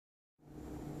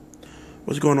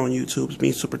What's going on, YouTube? It's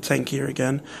me, Super Tank, here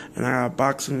again, and I got a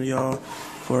boxing y'all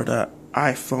for the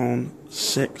iPhone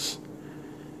 6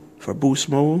 for Boost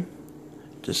Mobile.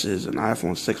 This is an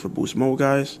iPhone 6 for Boost Mobile,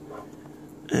 guys,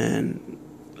 and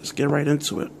let's get right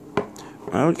into it.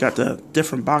 Well, we got the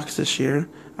different box this year.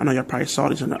 I know y'all probably saw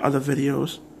these in the other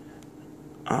videos.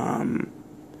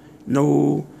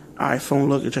 No iPhone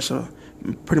look. It's just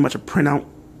pretty much a printout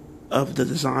of the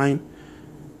design.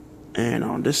 And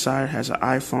on this side has an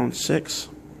iPhone 6.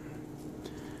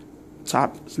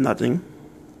 Top is nothing.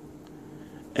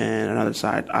 And another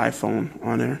side, iPhone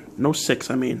on there. No 6,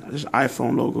 I mean. Just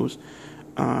iPhone logos.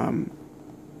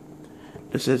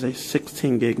 This is a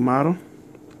 16 gig model.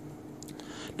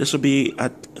 This will be,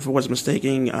 if I wasn't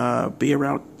mistaken, be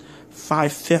around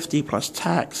 $550 plus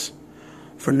tax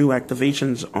for new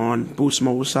activations on Boost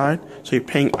Mobile side. So you're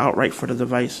paying outright for the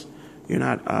device. You're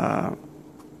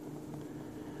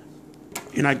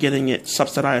not getting it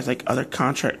subsidized like other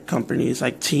contract companies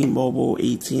like T-Mobile,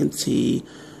 AT&T,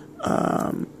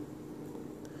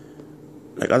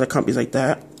 like other companies like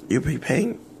that. You'll be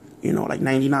paying, like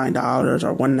 $99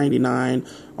 or $199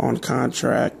 on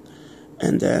contract,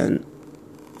 and then,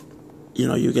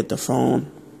 you get the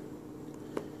phone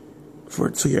for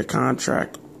a 2-year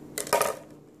contract.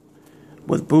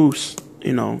 With Boost,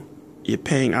 you're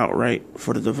paying outright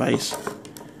for the device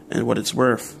and what it's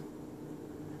worth.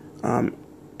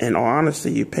 In all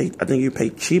honesty, I think you pay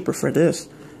cheaper for this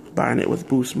buying it with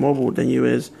Boost Mobile than you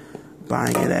is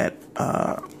buying it at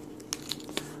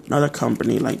another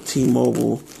company like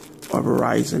T-Mobile or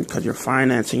Verizon, because you're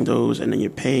financing those and then you're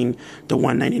paying the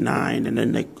 $199 and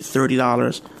then like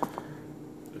 $30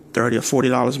 or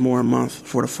 $40 more a month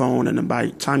for the phone, and then by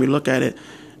the time you look at it,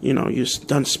 you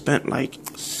done spent like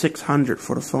 $600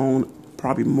 for the phone,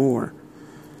 probably more,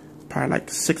 probably like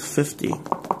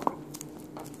 $650.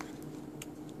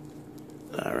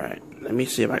 Alright, let me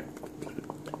see if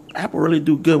Apple really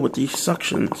do good with these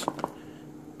suctions.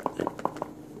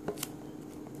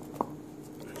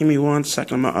 Give me 1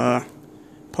 second, I'm gonna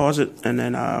pause it and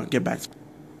then get back.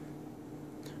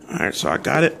 Alright, so I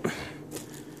got it.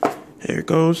 Here it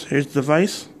goes. Here's the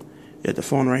device. You have the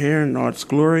phone right here in all its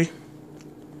glory.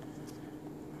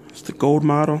 It's the gold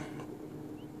model,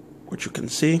 which you can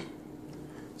see.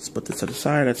 Let's put this to the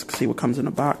side. Let's see what comes in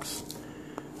the box.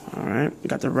 Alright, we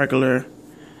got the regular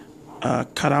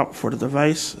cutout for the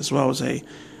device, as well as a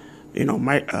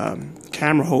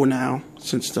camera hole now,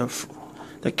 since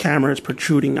the camera is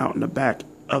protruding out in the back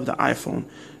of the iPhone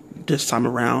this time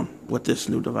around with this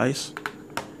new device.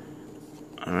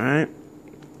 Alright,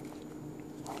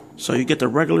 so you get the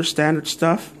regular standard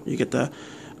stuff. You get their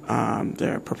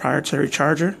proprietary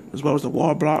charger, as well as the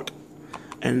wall block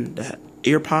and the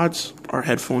earpods or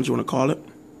headphones, you want to call it.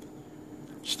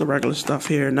 Just the regular stuff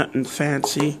here, nothing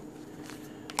fancy.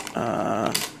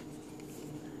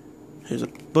 Here's a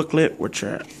booklet which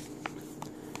you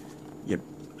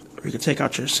can take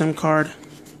out your SIM card,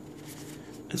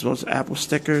 as well as Apple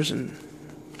stickers and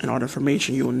all the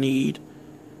information you'll need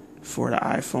for the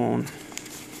iPhone.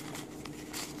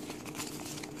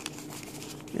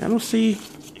 Yeah, I don't see,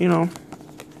 the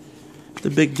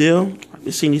big deal. I've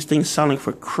been seeing these things selling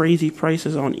for crazy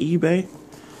prices on eBay,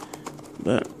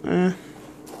 but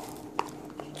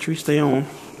treats they own.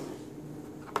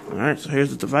 Alright, so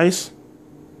here's the device.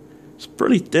 It's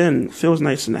pretty thin, feels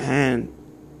nice in the hand.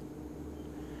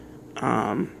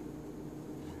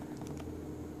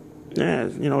 Yeah,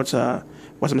 it's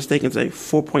wasn't mistaken, it's a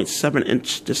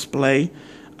 4.7-inch display,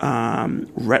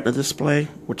 Retina display,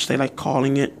 which they like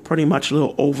calling it. Pretty much a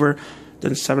little over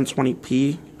than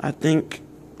 720p, I think,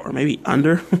 or maybe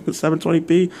under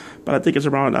 720p, but I think it's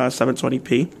around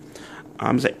 720p.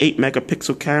 It's an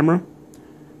 8-megapixel camera.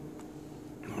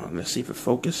 Let's see if it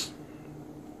focuses.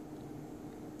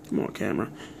 Come on,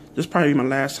 camera. This will probably be my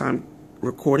last time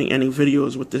recording any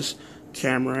videos with this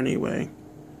camera anyway.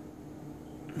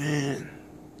 Man,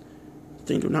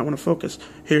 thing do not want to focus.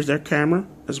 Here's their camera,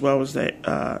 as well as the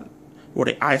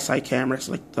eyesight camera, it's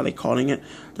like they're calling it.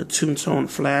 The two-tone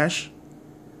flash.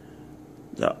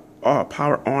 The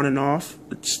power on and off.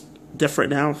 It's different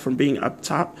now from being up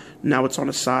top. Now it's on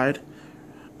the side.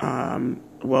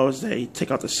 Well, as they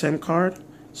take out the SIM card.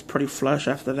 It's pretty flush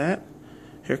after that.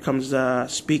 Here comes the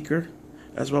speaker,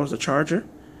 as well as the charger.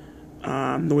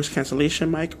 Noise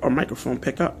cancellation mic or microphone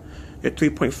pickup. Your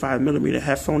 3.5mm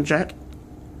headphone jack,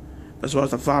 as well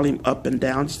as the volume up and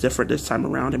down. It's different this time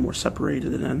around and more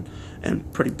separated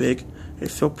and pretty big. They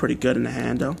feel pretty good in the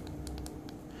hand though.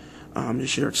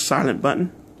 There's your silent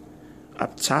button.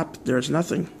 Up top, there's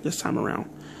nothing this time around.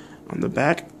 On the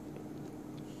back,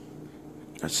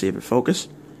 let's see if it focuses.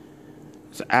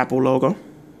 It's an Apple logo.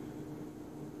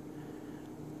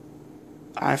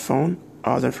 iPhone,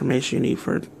 all the information you need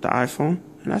for the iPhone,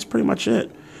 and that's pretty much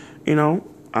it. You know,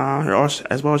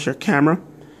 as well as your camera,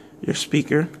 your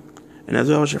speaker, and as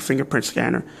well as your fingerprint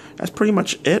scanner. That's pretty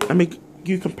much it. Let me give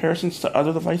you comparisons to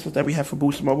other devices that we have for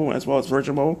Boost Mobile as well as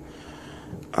Virgin Mobile.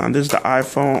 This is the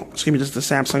this is the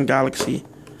Samsung Galaxy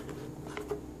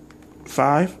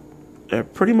 5. They're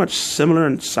pretty much similar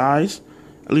in size,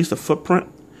 at least the footprint,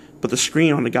 but the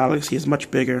screen on the Galaxy is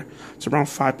much bigger. It's around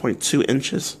 5.2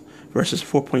 inches versus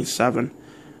 4.7.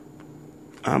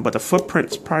 But the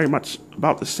footprint's probably much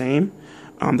about the same.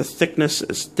 The thickness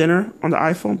is thinner on the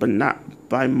iPhone, but not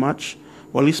by much,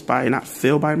 or at least by not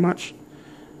feel by much.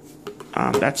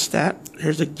 That's that.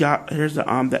 Here's the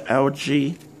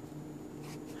LG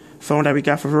phone that we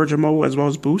got for Virgin Mobile as well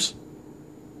as Boost.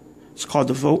 It's called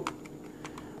the Vote.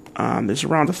 It's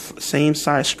around the same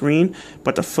size screen,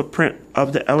 but the footprint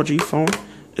of the LG phone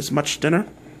is much thinner.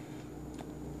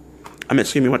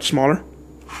 Excuse me, much smaller.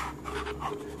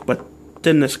 But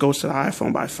thinness goes to the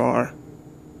iPhone by far.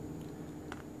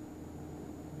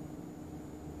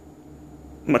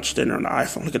 Much thinner on the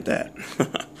iPhone. Look at that.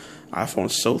 iPhone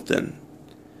is so thin.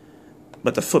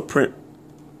 But the footprint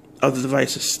of the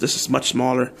device this is much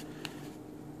smaller,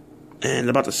 and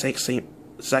about the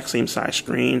exact same size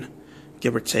screen,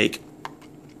 give or take.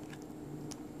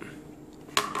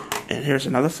 And here's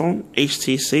another phone,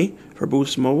 HTC for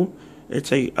Boost Mobile.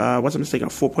 It's a wasn't mistaken,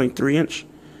 a 4.3 inch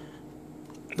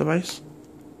device.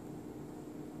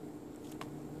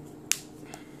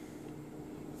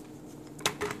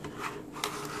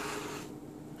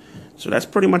 So that's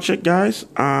pretty much it, guys.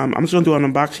 I'm just going to do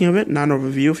an unboxing of it, not a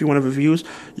review. If you want reviews,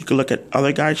 you can look at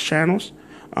other guys' channels.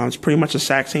 It's pretty much the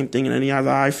exact same thing in any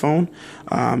other iPhone,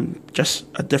 just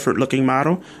a different looking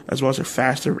model, as well as a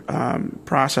faster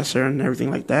processor and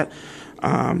everything like that.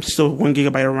 Still 1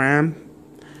 GB of RAM.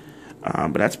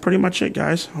 But that's pretty much it,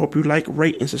 guys. Hope you like,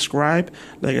 rate, and subscribe.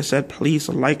 Like I said, please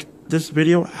like this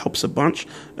video. It helps a bunch,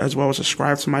 as well as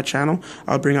subscribe to my channel.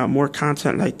 I'll bring out more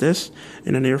content like this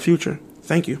in the near future.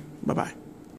 Thank you. Bye-bye.